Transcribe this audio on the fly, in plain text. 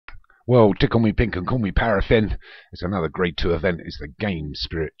Well, tickle me pink and call me paraffin. It's another Grade 2 event. It's the Game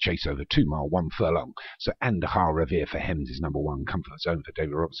Spirit Chase over 2 mile, 1 furlong. So Andahar Revere for Hems is number 1. Comfort Zone for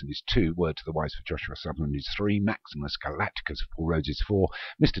David Robertson is 2. Word to the Wise for Joshua Sutherland is 3. Maximus Galacticus for Paul Rhodes is 4.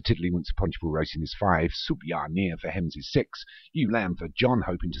 Mr. Tiddlywinks for Punchable Racing is 5. Subyar Near for Hems is 6. Ewe Lamb for John,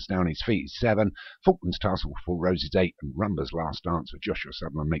 hoping to stay on his feet, is 7. Falkland's Tassel for Paul Rhodes is 8. And Rumba's Last Dance for Joshua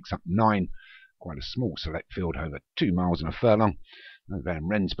Sutherland makes up 9. Quite a small select field over 2 miles and a furlong. No Van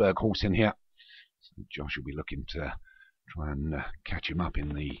Rensburg horse in here. So Josh will be looking to try and catch him up in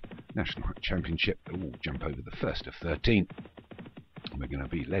the National Championship. They'll all jump over the first of 13. We're going to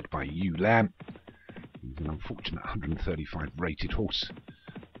be led by Ewe Lamb. He's an unfortunate 135 rated horse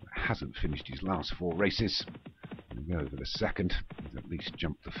that hasn't finished his last 4 races. We'll go over the second. He's at least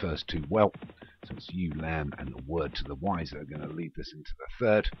jumped the first 2 well. So it's Ewe Lamb and the Word to the Wise that are going to lead this into the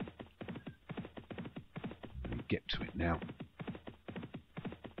third. We get to it now.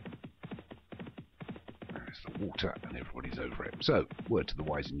 The water and everybody's over it. So, Word to the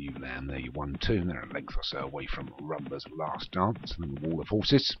Wise and Ewe Lamb, there you 1-2. They're a length or so away from Rumba's Last Dance and the Wall of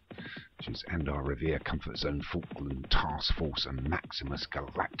Horses, which is Andar Revere, Comfort Zone, Falkland, Task Force and Maximus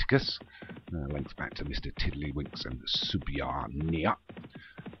Galacticus. Length back to Mr. Tiddlywinks and Subyar Nia.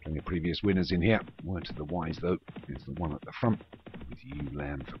 Plenty of previous winners in here. Word to the Wise though is the one at the front with Ewe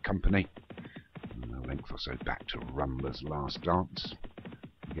Lamb for company. And a length or so back to Rumba's Last Dance.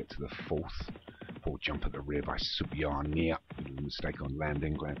 We get to the fourth. Poor jump at the rear by Subyar Nia. Little mistake on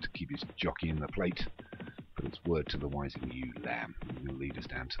landing. Glad to keep his jockey in the plate. But it's Word to the Wise and Ewe Lamb. Who will lead us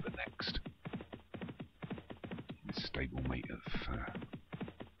down to the next. This stablemate of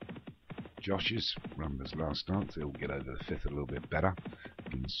Josh's. Rumba's Last Dance. They'll get over the fifth a little bit better.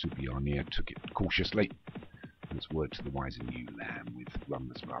 And Subyar Nia took it cautiously. And it's Word to the Wise and Ewe Lamb with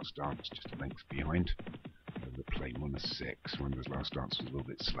Rumba's Last Dance just a length behind. Over the plane 1 of 6. Rumba's Last Dance was a little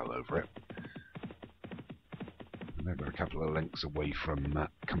bit slow over it. They've got a couple of lengths away from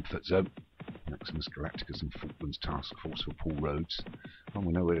Comfort Zone. Maximus Galacticus and Falkland's Task Force for Paul Rhodes. And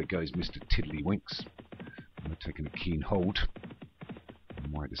we know where it goes, Mr. Tiddlywinks. They're taking a keen hold.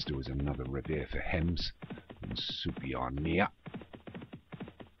 And wider still is another Revere for Hems and Subyar Nia.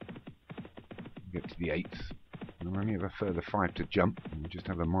 We get to the 8th. And we only have a further 5 to jump. And we just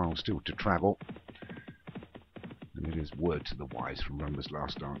have a mile still to travel. And it is Word to the Wise from Rumba's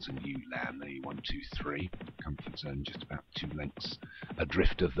Last Dance and Ewe Lamb. There you 1, 2, 3. Comfort Zone just about 2 lengths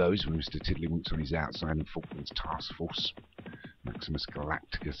adrift of those with Mr. Tiddlywinks on his outside and Falkland's Task Force. Maximus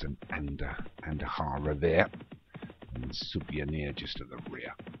Galacticus and Andahar Revere. And Subyar Nia just at the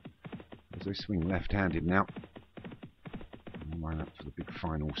rear. As they swing left-handed now. We'll line up for the big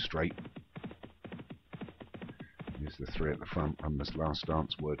final straight. Here's the 3 at the front. Rumba's Last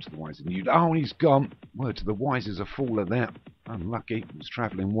Dance, Word to the Wise and Ewe. Oh, he's gone. Word to the Wise is a fall of that. Unlucky. He was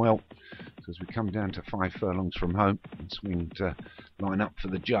travelling well. So as we come down to 5 furlongs from home and swing to line up for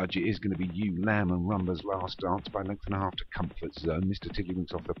the judge, it is going to be Ewe Lamb and Rumba's Last Dance by length and a half to Comfort Zone. Mr.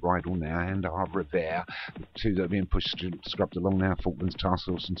 Tiddlywinks off the bridle now, and Revere. The 2 that are being pushed, scrubbed along now, Falkland's Task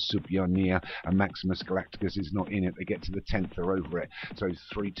Force and Subyar Nia, and Maximus Galacticus is not in it. They get to the 10th, they're over it. So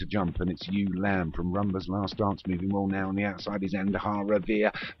 3 to jump, and it's Ewe Lamb from Rumba's Last Dance moving well now. On the outside is Andahar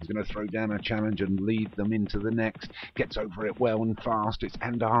Revere. He's going to throw down a challenge and lead them into the next. Gets over it well and fast. It's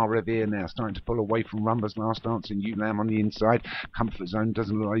Andahar Revere now, starting to pull away from Rumba's Last Dance and Ewe Lamb on the inside. Comfort Zone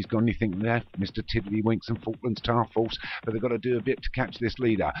doesn't look like he's got anything left. Mr. Tiddlywinks and Falkland's Task Force, but they've got to do a bit to catch this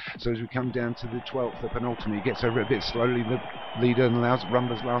leader. So as we come down to the 12th, the penultimate, he gets over it a bit slowly. The leader allows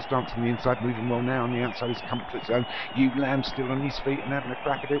Rumba's Last Dance on the inside, moving well now. On the outside is Comfort Zone. Ewe Lamb still on his feet and having a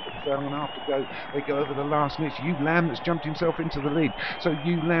crack at it with a furlong and a half to go. They go over the last, and it's Ewe Lamb that's jumped himself into the lead. So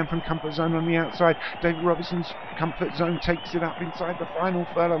Ewe Lamb from Comfort Zone on the outside. David Robertson's Comfort Zone takes it up inside the final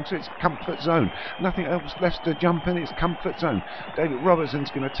furlong, so it's Comfort Zone. Nothing else left to jump in, it's Comfort Zone. David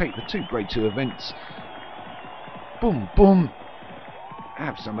Robertson's going to take the 2 Grade 2 events. Boom, boom.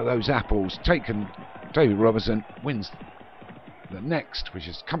 Have some of those apples. Taken. David Robertson wins the next, which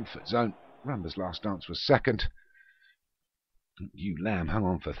is Comfort Zone. Rumba's Last Dance was 2nd. Ewe Lamb hung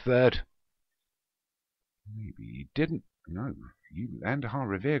on for 3rd. Maybe he didn't. No. Andahar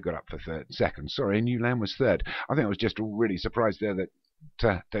Revere got up for 2nd. Sorry, and Ewe Lamb was 3rd. I think I was just really surprised there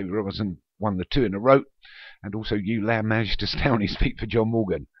that David Robertson won the 2 in a row, and also Ewe Lamb managed to stay on his feet for John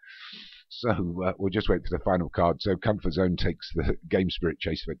Morgan. So we'll just wait for the final card. So Comfort Zone takes the Game Spirit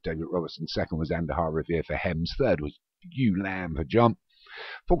Chase for David Robertson. 2nd was Andahar Revere for Hems. 3rd was Ewe Lamb for John.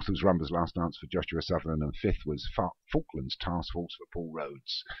 4th was Rumba's Last Dance for Joshua Sutherland, and 5th was Falkland's Task Force for Paul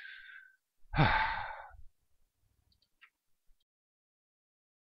Rhodes.